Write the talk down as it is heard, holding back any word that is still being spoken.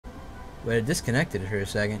But it disconnected for a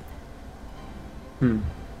second. Hmm.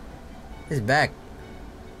 It's back.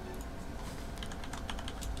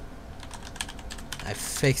 I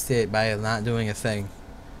fixed it by not doing a thing.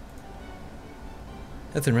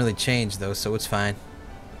 Nothing really changed though, so it's fine.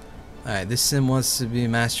 Alright, this sim wants to be a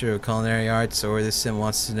master of culinary arts, or this sim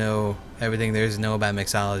wants to know everything there is to know about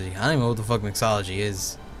mixology. I don't even know what the fuck mixology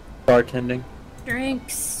is. Bartending.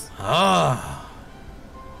 Drinks. Oh,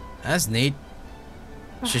 that's neat.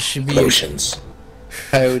 Should be Potions.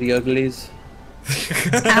 Coyote uglies.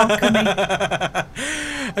 Alchemy.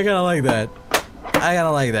 I kinda like that. I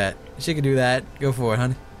kinda like that. She could do that. Go for it,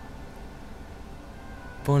 honey.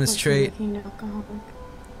 Bonus trait.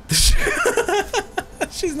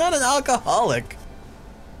 She's not an alcoholic.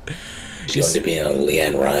 She's going to be in a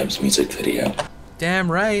Leanne Rimes music video.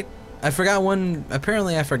 Damn right. I forgot one.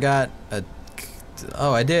 Apparently, I forgot a.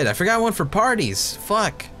 Oh, I did. I forgot one for parties.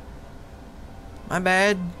 Fuck. My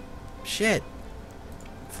bad. Shit.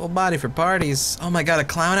 Full body for parties. Oh my god, a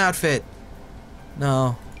clown outfit.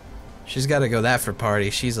 No. She's got to go that for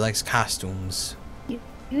parties. She likes costumes. You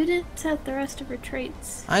didn't set the rest of her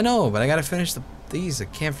traits. I know, but I gotta finish these. I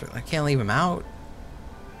can't leave them out.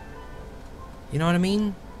 You know what I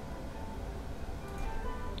mean?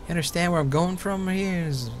 You understand where I'm going from here?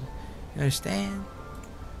 You understand?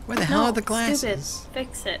 Where the hell are the glasses? Stupid.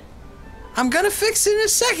 Fix it. I'm gonna fix it in a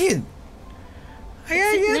second. I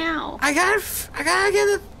gotta Fix it get. now. I gotta get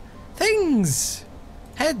the things.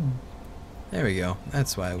 Head. There we go.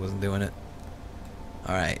 That's why I wasn't doing it.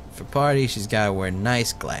 All right. For party, she's gotta wear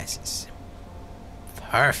nice glasses.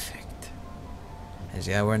 Perfect. And she's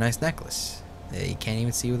gotta wear a nice necklace that you can't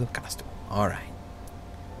even see with a costume. All right.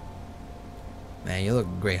 Man, you look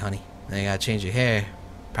great, honey. Now you gotta change your hair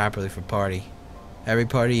properly for party. Every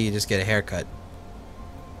party, you just get a haircut.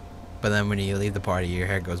 But then when you leave the party, your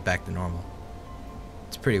hair goes back to normal.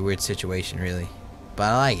 It's a pretty weird situation, really. But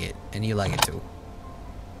I like it, and you like it too.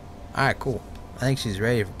 Alright, cool. I think she's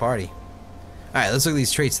ready for party. Alright, let's look at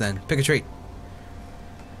these traits then. Pick a trait.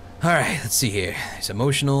 Alright, let's see here. There's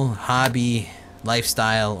emotional, hobby,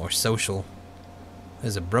 lifestyle, or social.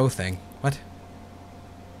 There's a bro thing. What?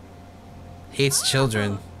 Hates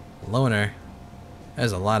children. Loner.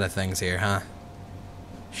 There's a lot of things here, huh?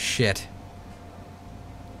 Shit.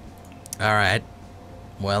 Alright.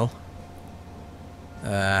 Well.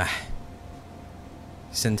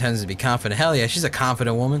 She intends to be confident. Hell yeah, she's a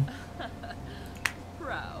confident woman.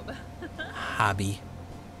 Proud. Hobby.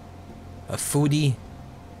 A foodie.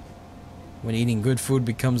 When eating good food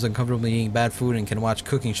becomes uncomfortable eating bad food and can watch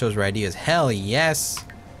cooking shows or ideas. Hell yes.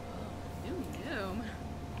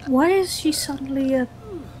 Why is she suddenly a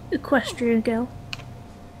equestrian girl?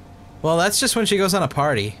 Well, that's just when she goes on a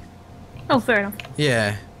party. Oh, fair enough.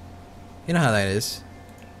 Yeah. You know how that is.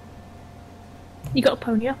 You got to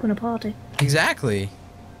pony up on a party. Exactly.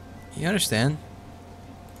 You understand.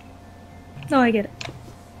 No, I get it.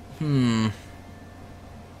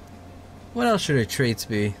 What else should her traits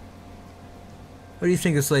be? What do you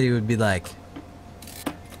think this lady would be like?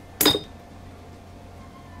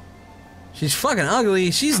 She's fucking ugly.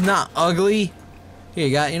 She's not ugly. Here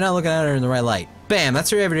you got. You're not looking at her in the right light. Bam. That's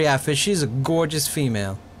her everyday outfit. She's a gorgeous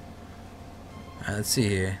female. Alright, let's see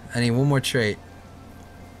here. I need one more trait.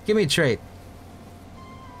 Give me a trait.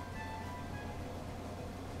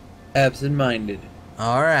 Absent-minded.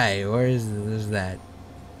 Alright. Where's that?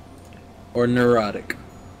 Or neurotic.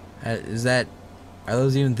 Is that... Are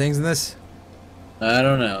those even things in this? I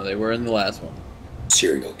don't know. They were in the last one.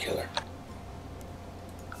 Serial killer.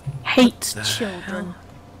 Hates children.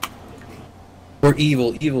 Or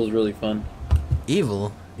evil. Evil is really fun.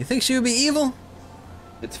 Evil? You think she would be evil?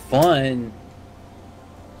 It's fun.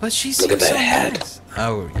 But she Look at seems so that hat. nice.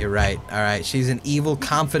 Oh, you're right. Alright, she's an evil,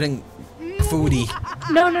 confident foodie.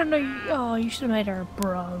 No. Oh, you should have made her a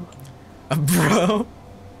bro. A bro?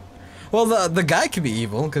 Well, the guy could be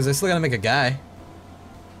evil, because I still gotta make a guy.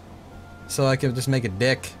 So I could just make a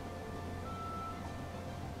dick.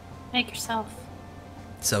 Make yourself.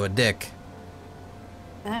 So a dick.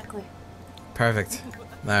 Exactly. Perfect.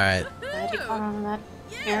 Alright. Glad you caught on that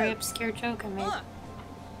very obscure joke I made.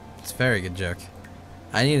 It's a very good joke.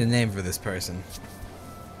 I need a name for this person.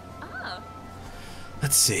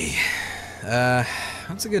 Let's see.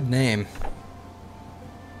 What's a good name?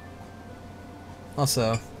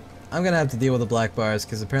 Also, I'm gonna have to deal with the black bars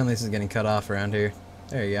because apparently this is getting cut off around here.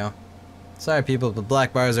 There you go. Sorry people, but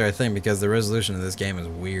black bars are a thing because the resolution of this game is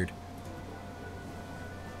weird.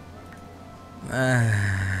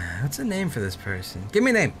 What's a name for this person? Give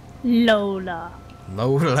me a name. Lola.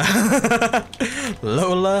 Lola.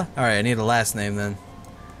 Lola? Alright, I need a last name then.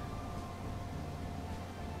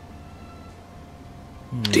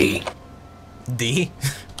 D. D?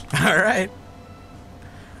 Alright.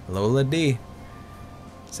 Lola D.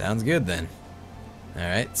 Sounds good then.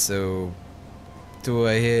 Alright, so... Do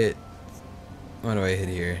I hit... What do I hit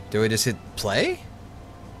here? Do I just hit play?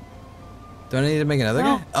 Do I need to make another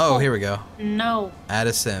guy? Oh, here we go. No. Add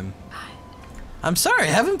a sim. I'm sorry,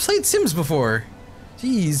 I haven't played Sims before.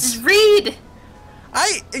 Jeez. Just read!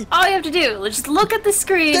 All you have to do is just look at the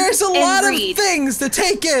screen. There's a and lot read. of things to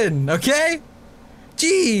take in, okay?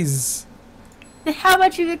 Jeez. Then how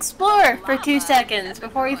about you explore for 2 seconds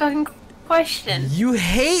before you fucking question? You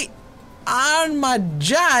hate on my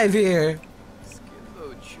jive here.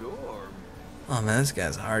 Oh man, this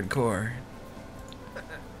guy's hardcore.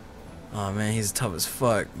 Oh man, he's tough as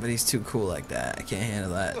fuck, but he's too cool like that. I can't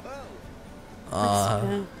handle that.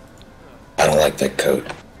 I don't like that coat.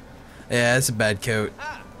 Yeah, it's a bad coat.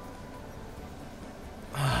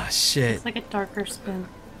 Oh shit. It's like a darker spin.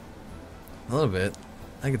 A little bit.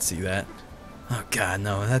 I could see that. Oh god,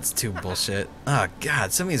 no, that's too bullshit. Oh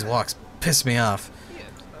god, some of these walks piss me off.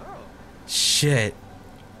 Shit.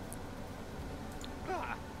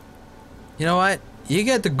 You know what? You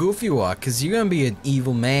get the goofy walk, because you're gonna be an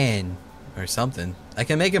evil man. Or something. I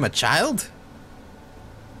can make him a child?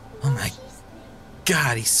 Oh my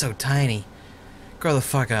god, he's so tiny. Grow the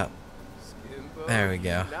fuck up. There we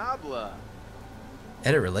go.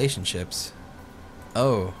 Edit relationships.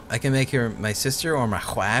 Oh, I can make her my sister or my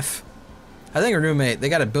wife. I think a roommate, they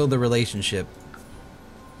gotta build the relationship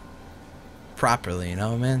properly, you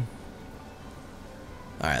know, man?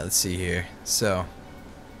 Alright, let's see here. So,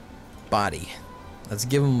 body. Let's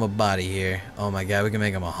give him a body here. Oh my god, we can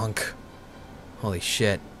make him a hunk. Holy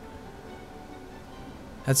shit.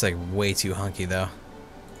 That's like way too hunky though.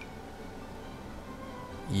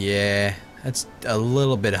 Yeah, that's a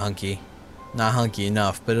little bit hunky. Not hunky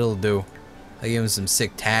enough, but it'll do. I give him some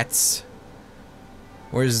sick tats.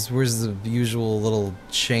 Where's the usual little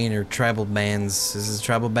chain or tribal bands? Is this a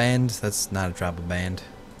tribal band? That's not a tribal band.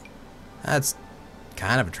 That's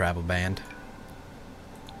kind of a tribal band.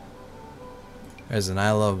 There's an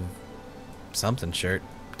I love something shirt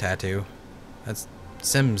tattoo. That's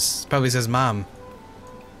Sims. Probably says mom.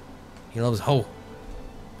 He loves ho.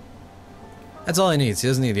 That's all he needs. He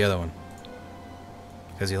doesn't need the other one.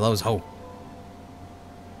 Because he loves ho.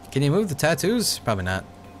 Can you move the tattoos? Probably not.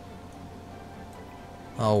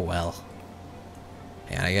 Oh well.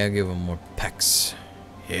 Yeah, I gotta give him more pecs.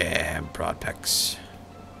 Yeah, broad pecs.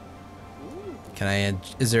 Can I add...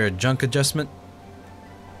 Is there a junk adjustment?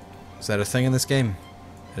 Is that a thing in this game?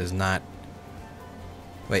 It is not.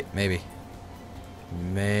 Wait, maybe.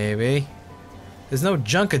 Maybe. There's no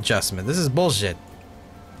junk adjustment. This is bullshit.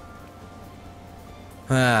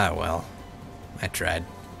 Ah, well. I tried.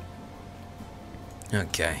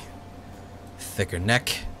 Okay. Thicker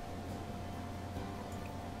neck.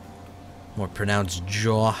 More pronounced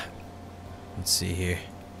jaw. Let's see here.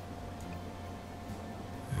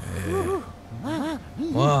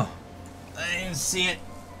 Whoa. I didn't even see it.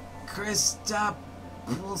 Christoph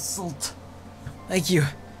Pulsult. Thank you.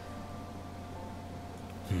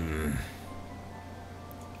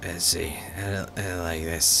 Let's see. Like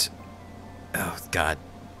this. Oh, God.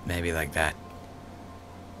 Maybe like that.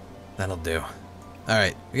 That'll do.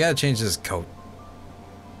 Alright, we gotta change this coat.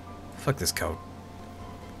 Fuck this coat.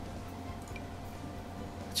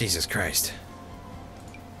 Jesus Christ.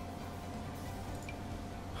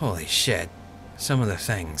 Holy shit. Some of the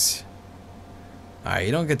things. Alright,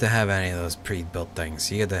 you don't get to have any of those pre-built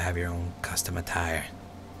things. You get to have your own custom attire.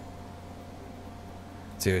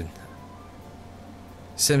 Dude.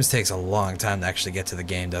 Sims takes a long time to actually get to the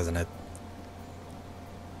game, doesn't it?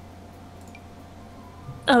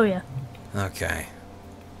 Oh yeah. Okay.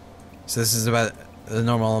 So this is about the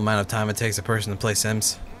normal amount of time it takes a person to play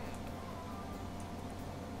Sims?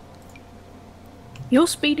 You're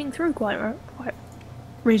speeding through quite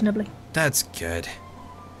reasonably. That's good.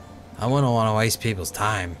 I wouldn't want to waste people's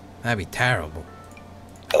time. That'd be terrible.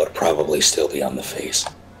 I would probably still be on the face.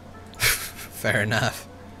 Fair enough.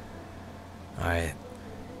 Alright.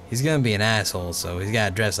 He's gonna be an asshole, so he's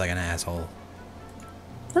gotta dress like an asshole.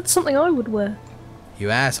 That's something I would wear. You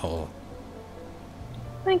asshole.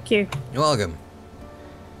 Thank you. You're welcome.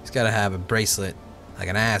 He's gotta have a bracelet like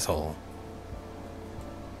an asshole.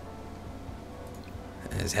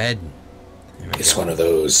 And his head. It's one of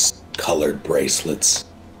those colored bracelets.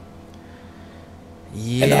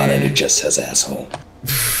 Yeah. And on it, it just says asshole.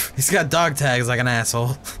 He's got dog tags like an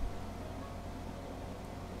asshole.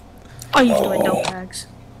 I used to wear dog tags.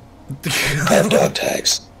 I have dog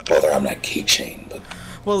tags. Whether I'm not keychain, but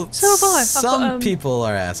Well, So have I. I've some got, people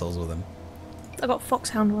are assholes with them. I got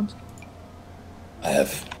foxhound ones. I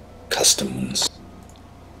have custom ones.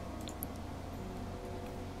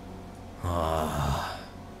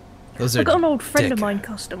 Those are I've got an old friend dick. of mine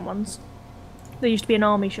custom ones. There used to be an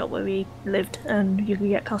army shop where we lived, and you could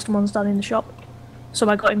get custom ones done in the shop. So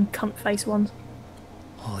I got him cunt face ones.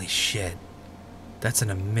 Holy shit. That's an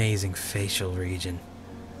amazing facial region.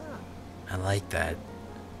 I like that.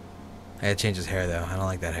 I gotta change his hair though. I don't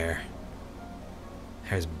like that hair.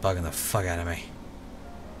 Hair's bugging the fuck out of me.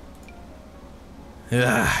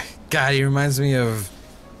 Ugh, God, he reminds me of...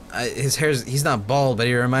 his hair's... He's not bald, but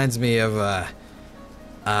he reminds me of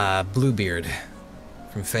Bluebeard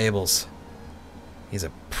from Fables. He's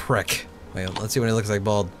a prick. Wait, let's see what he looks like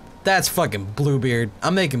bald. That's fucking Bluebeard.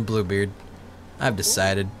 I'm making Bluebeard. I've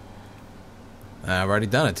decided. I've already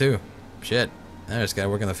done it too. Shit. I just gotta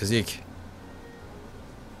work on the physique.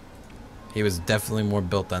 He was definitely more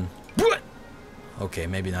built then. Okay,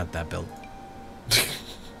 maybe not that built.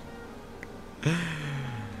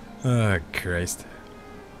 Oh, Christ.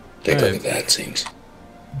 Take a Alright. look at that, things.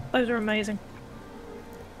 Those are amazing.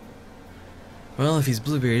 Well, if he's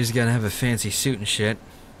Bluebeard, he's gotta have a fancy suit and shit.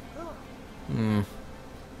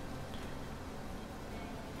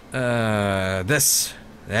 This.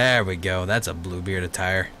 There we go. That's a Bluebeard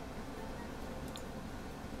attire.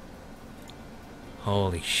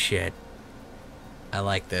 Holy shit. I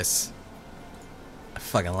like this. I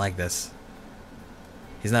fucking like this.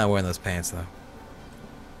 He's not wearing those pants, though.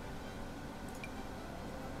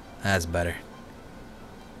 That's better.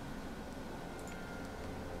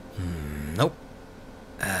 Nope.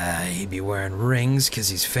 He'd be wearing rings because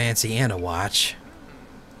he's fancy and a watch.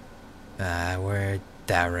 Wear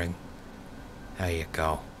that ring. There you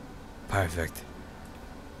go. Perfect.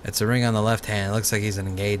 It's a ring on the left hand. It looks like he's an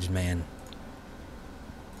engaged man.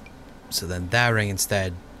 So then that ring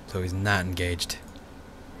instead, so he's not engaged.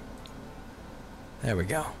 There we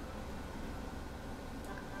go.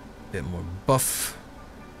 Bit more buff.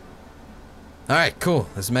 Alright, cool.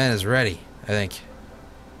 This man is ready, I think.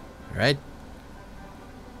 Right?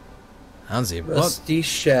 I don't see a Rusty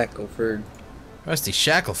Shackleford. Rusty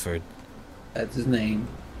Shackleford. That's his name.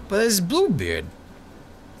 But it's Bluebeard.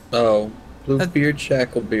 Oh, Bluebeard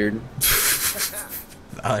Shacklebeard.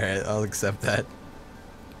 Alright, I'll accept that.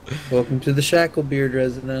 Welcome to the Shacklebeard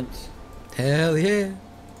residence. Hell yeah.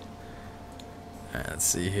 Alright, let's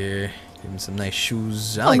see here. Give him some nice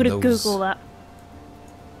shoes. I I'm like gonna those. Google that.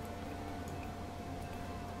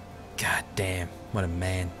 God damn, what a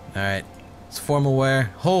man. Alright. It's formal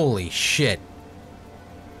wear. Holy shit.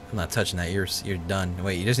 I'm not touching that. You're done.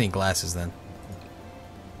 Wait, you just need glasses then.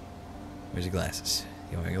 Where's your glasses?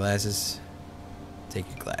 You want your glasses? Take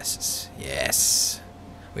your glasses. Yes.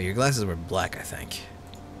 Wait, your glasses were black, I think.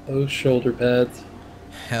 Those shoulder pads.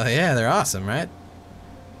 Hell yeah, they're awesome, right?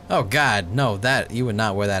 Oh god, no, that you would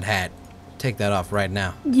not wear that hat. Take that off right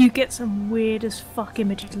now. You get some weird as fuck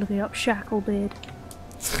images looking up Shacklebeard.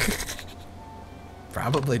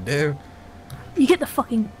 Probably do. You get the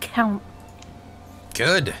fucking count.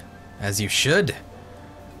 Good. As you should.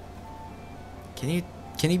 Can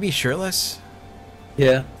he be shirtless?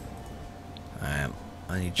 Yeah. I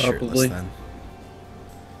need Probably. shirtless then.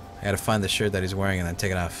 I gotta find the shirt that he's wearing and then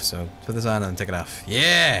take it off. So put this on and then take it off.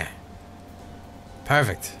 Yeah!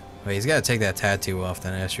 Perfect. Wait, he's gotta take that tattoo off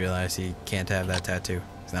then. I just realized he can't have that tattoo.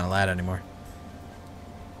 He's not allowed anymore.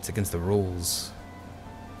 It's against the rules.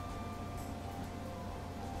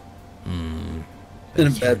 In a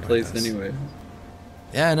bad place anyway.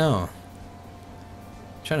 Yeah, I know.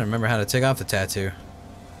 Trying to remember how to take off the tattoo.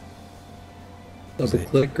 Double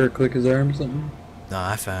click or click his arm or something. No,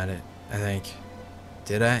 I found it. I think.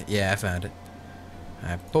 Did I? Yeah, I found it.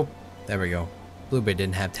 Alright, boop. There we go. Bluebeard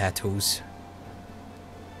didn't have tattoos.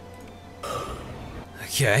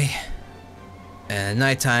 Okay. And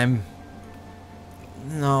nighttime.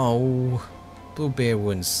 No. Bluebeard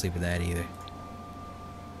wouldn't sleep with that either.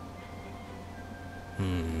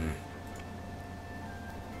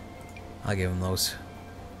 I'll give him those.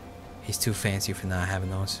 He's too fancy for not having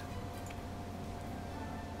those.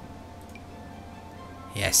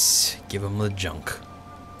 Yes, give him the junk.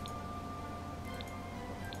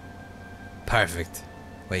 Perfect.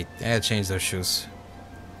 Wait, I gotta change those shoes.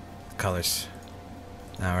 Colors.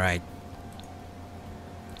 Alright.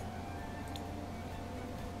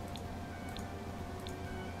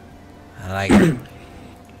 I like it.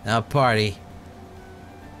 Now party.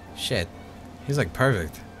 Shit. He's like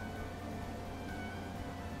perfect.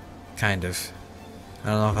 Kind of. I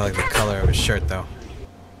don't know if I like the color of his shirt though.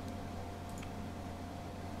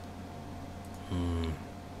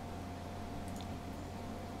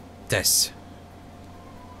 This.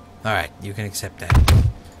 Alright, you can accept that.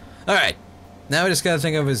 Alright. Now we just gotta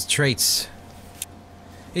think of his traits.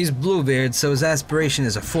 He's Bluebeard, so his aspiration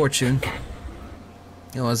is a fortune.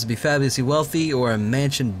 He wants to be fabulously wealthy or a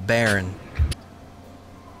mansion baron.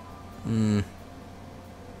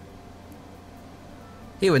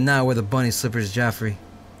 He would not wear the bunny slippers, Joffrey.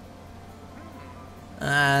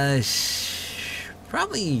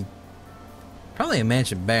 Probably a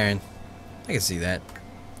mansion baron. I can see that.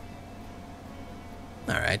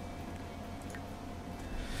 Alright.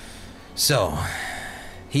 So,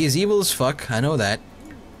 he is evil as fuck, I know that.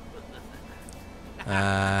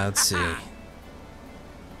 Let's see.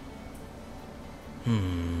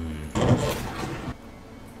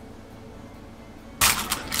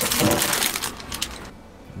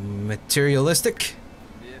 Materialistic?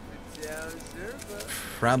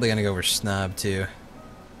 Probably gonna go for snob too.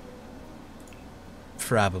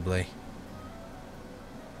 Probably.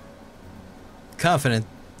 Confident.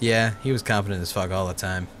 Yeah, he was confident as fuck all the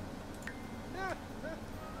time.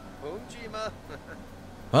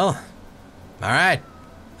 Well, alright.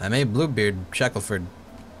 I made Bluebeard Shackleford.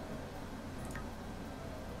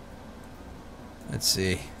 Let's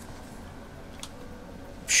see.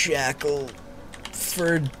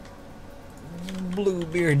 Shackleford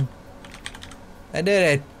Bluebeard. I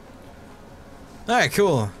did it. Alright,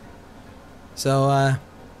 cool. So,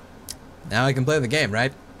 now I can play the game,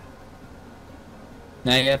 right?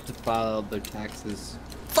 Now you have to file their taxes.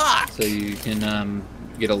 Fuck! So you can,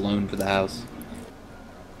 get a loan for the house.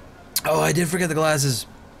 Oh, I did forget the glasses.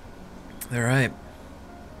 They're right.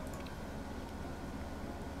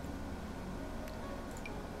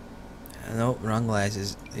 Nope, wrong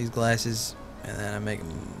glasses. These glasses, and then I make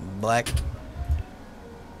them black.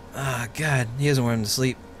 Ah, God, he doesn't wear them to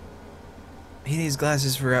sleep. He needs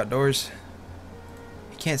glasses for outdoors.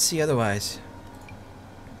 He can't see otherwise.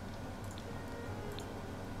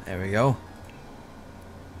 There we go.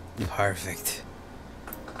 Perfect.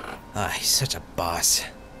 Ah, he's such a boss.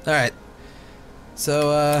 Alright.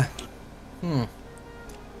 So,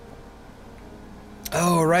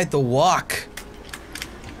 Oh, right, the walk.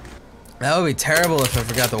 That would be terrible if I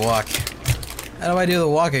forgot the walk. How do I do the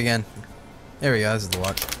walk again? There we go, this is the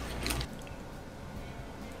walk.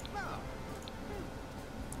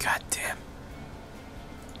 God damn.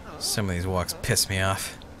 Some of these walks piss me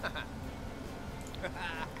off. I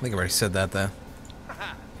think I already said that, though.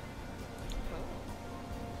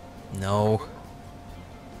 No.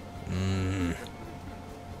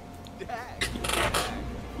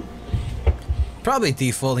 Probably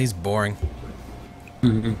default, he's boring.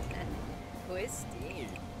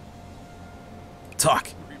 Talk.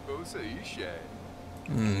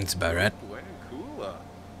 It's about right.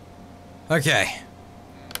 Okay.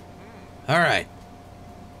 Alright.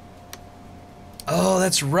 Oh,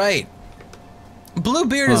 that's right.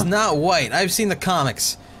 Bluebeard is not white. I've seen the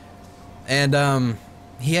comics. And,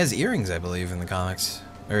 he has earrings, I believe, in the comics.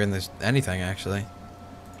 Or in this, anything, actually.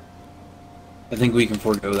 I think we can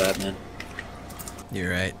forego that, man.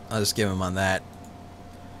 You're right. I'll just give him on that.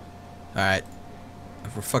 Alright.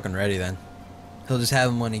 If we're fucking ready, then. He'll just have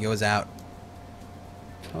him when he goes out.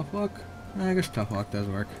 Tough luck? I guess tough luck does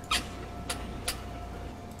work.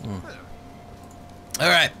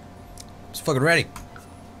 Alright. Just fucking ready.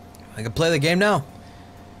 I can play the game now.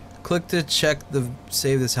 Click to check the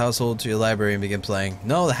save this household to your library and begin playing.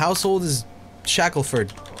 No, the household is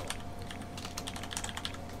Shackleford.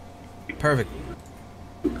 Perfect.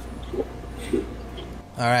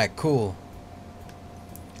 Alright, cool.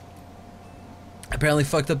 I apparently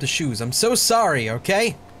fucked up the shoes. I'm so sorry,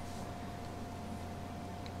 okay?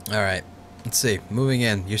 Alright, let's see. Moving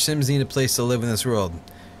in. Your Sims need a place to live in this world.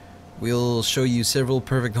 We'll show you several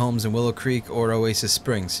perfect homes in Willow Creek or Oasis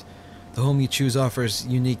Springs. The home you choose offers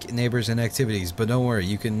unique neighbors and activities, but don't worry,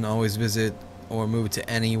 you can always visit or move to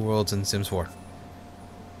any worlds in Sims 4.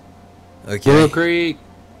 Okay. Willow Creek!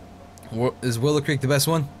 Is Willow Creek the best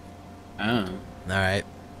one? Oh. Alright.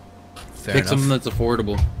 Fair Pick enough. something that's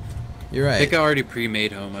affordable. You're right. Pick an already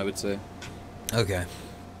pre-made home, I would say. Okay.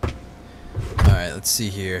 Alright, let's see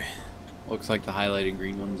here. Looks like the highlighted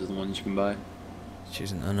green ones are the ones you can buy.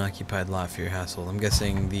 Choose an unoccupied lot for your household. I'm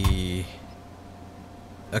guessing the...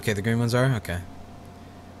 Okay, the green ones are? Okay.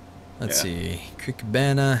 Let's see. Creek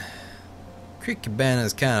Cabana. Creek Cabana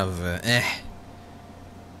is kind of,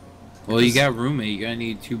 Well, you got roommate. You gotta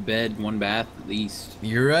need 2 bed, 1 bath at least.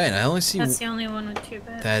 You're right. I only see... That's the only one with 2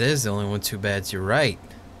 beds. That is the only one with 2 beds. You're right.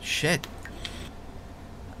 Shit.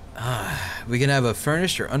 We can have a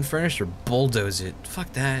furnished or unfurnished or bulldoze it.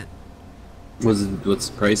 Fuck that. What's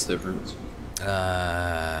the price difference?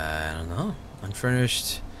 I don't know.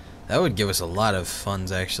 Unfurnished. That would give us a lot of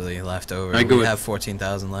funds actually left over. I go We with- have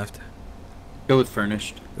 14,000 left. Go with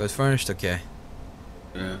furnished. Go with furnished. Okay.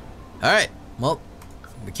 Yeah. All right. Well,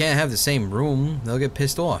 we can't have the same room. They'll get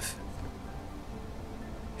pissed off.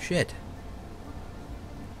 Shit.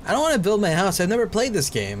 I don't want to build my house. I've never played this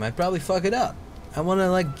game. I'd probably fuck it up. I want to,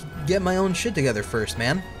 like, get my own shit together first,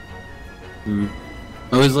 man. I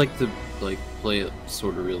always like to, like, play it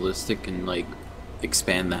sort of realistic and, like,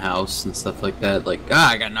 expand the house and stuff like that. Like,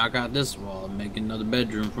 I gotta knock out this wall and make another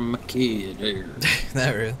bedroom for my kid.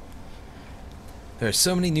 Not real. There are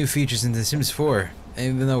so many new features in The Sims 4,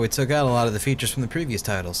 even though we took out a lot of the features from the previous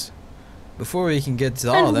titles. Before we can get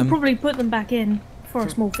to all of them... we'll probably put them back in for a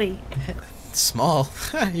small fee. Small?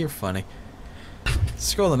 You're funny.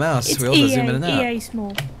 Scroll the mouse, It's we'll zoom in and out. EA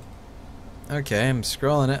small. Okay, I'm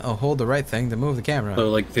scrolling it. Oh, hold the right thing to move the camera. So,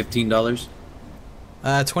 like, $15?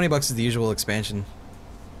 $20 is the usual expansion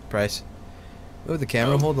price. Move the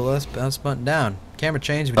camera, hold the left mouse button down. Camera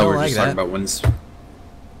change, we don't we're like just talking that. about when's...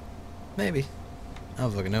 Maybe. I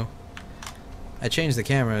don't fucking know. I changed the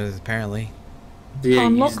camera, apparently. Yeah,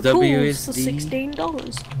 Unlock use pools for WSD.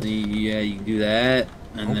 $16. Yeah, you can do that,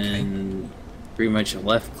 and Okay. then pretty much a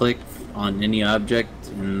left click on any object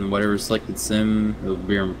and whatever selected sim, it'll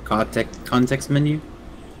be your context menu,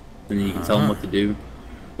 and then you can tell them what to do.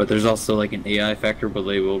 But there's also like an AI factor, but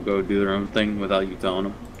they will go do their own thing without you telling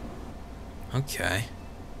them. Okay.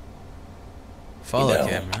 Follow You know.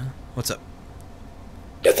 camera. What's up?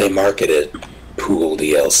 If they marketed pool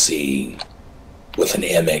DLC with an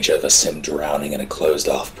image of a sim drowning in a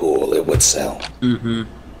closed-off pool, it would sell. Mm-hmm.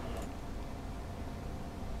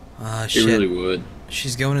 Ah, It shit. really would.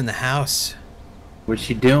 She's going in the house. What's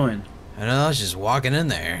she doing? I don't know, she's just walking in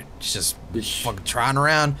there. She's just This- fucking trotting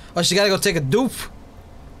around. Oh, she gotta go take a doof.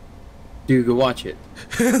 Dude, go watch it.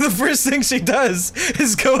 The first thing she does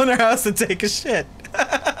is go in her house and take a shit.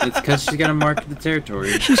 It's because she's gotta mark the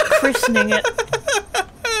territory. She's christening it.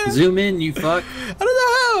 Zoom in, you fuck. I don't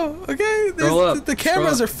know how. Okay, Scroll up, the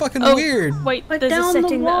cameras scroll are fucking Oh, weird. wait, Put there's a down the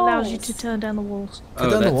setting that allows you walls. to turn down the walls. Put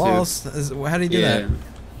down the that too. walls. How do you do Yeah. that?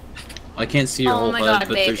 I can't see your Oh whole my HUD, god,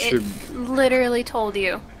 but babe, there it should... literally told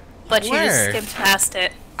you. But you Where? just skipped past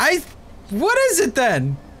it. What is it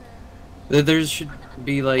then? There should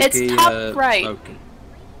be like It's a... top right. Okay.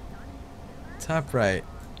 Top right.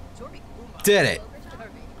 Did it.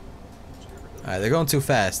 Alright, they're going too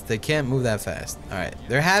fast. They can't move that fast. Alright,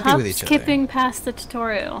 they're happy Stop with each other. skipping past the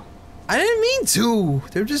tutorial. I didn't mean to.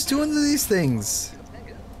 They're just doing these things.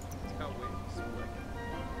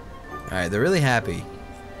 Alright, they're really happy.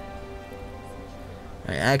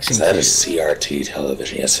 Alright, action Is that a cue. CRT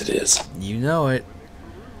television? Yes, it is. You know it.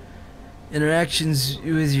 Interactions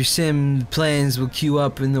with your sim plans will queue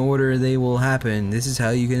up in the order they will happen. This is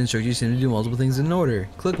how you can instruct your sim to do multiple things in order.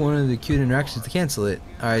 Click one of the queued interactions to cancel it.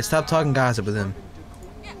 Alright, stop talking gossip with him.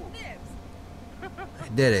 I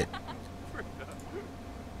did it.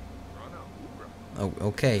 Oh,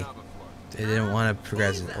 okay. They didn't want to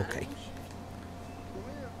progress it. Okay.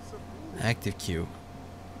 Active queue.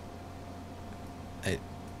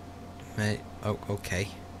 Oh, okay.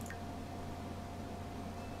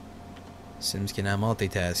 Sims cannot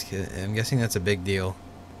multitask. I'm guessing that's a big deal.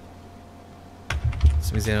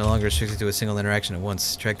 Sims are no longer restricted to a single interaction at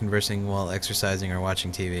once. Try conversing while exercising or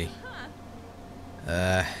watching TV.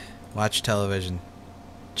 Watch television.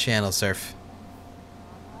 Channel surf.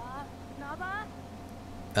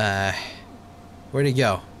 Where'd he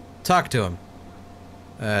go? Talk to him.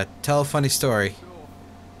 Tell a funny story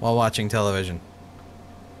while watching television.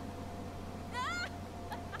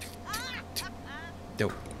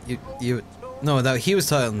 No, he was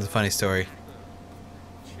telling the funny story.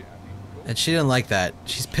 And she didn't like that.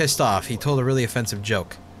 She's pissed off. He told a really offensive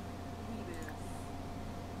joke.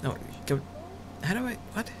 No, go. How do I.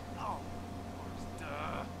 What?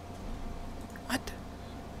 What?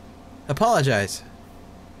 Apologize.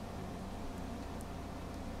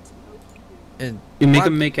 And You make what?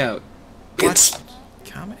 them make out. It's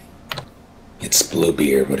Comedy? it's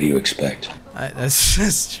Bluebeard. What do you expect?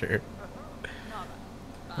 That's true.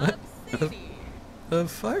 What? The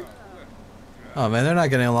fuck? Oh man, they're not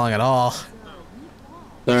getting along at all.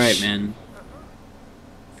 It's alright, man.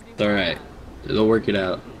 It's alright. They'll work it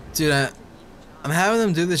out. Dude, I'm having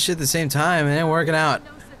them do this shit at the same time and it ain't working out.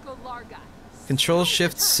 Control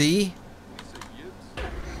Shift C?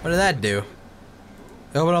 What did that do?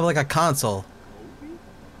 It opened up like a console.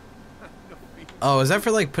 Oh, is that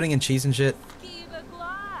for like putting in cheese and shit?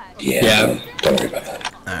 Yeah. Don't worry about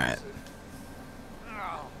that. Alright.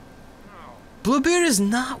 Bluebeard is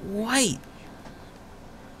not white.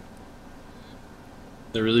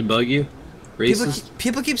 They really bug you? Racist?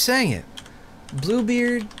 People keep saying it.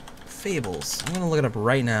 Bluebeard fables. I'm gonna look it up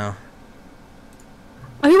right now.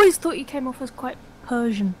 I always thought you came off as quite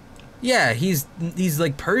Persian. Yeah, he's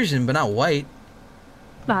like Persian, but not white.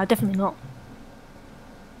 Nah, definitely not.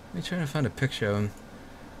 Let me try to find a picture of him.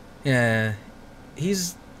 Yeah,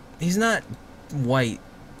 he's not white.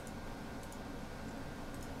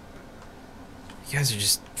 You guys are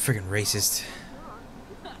just freaking racist.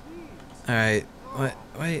 All right,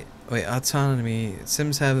 wait, autonomy.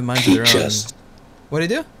 Sims have the minds of He their own. What'd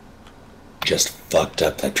he do? just fucked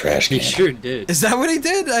up that trash can. He sure did. Is that what he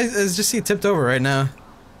did? I just see it tipped over right now.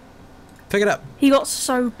 Pick it up. He got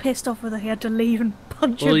so pissed off with it he had to leave and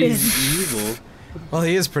punch Well, him in. he's evil. Well,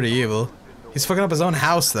 he is pretty evil. He's fucking up his own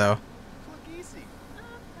house, though.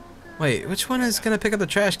 Wait, which one is gonna pick up the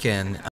trash can?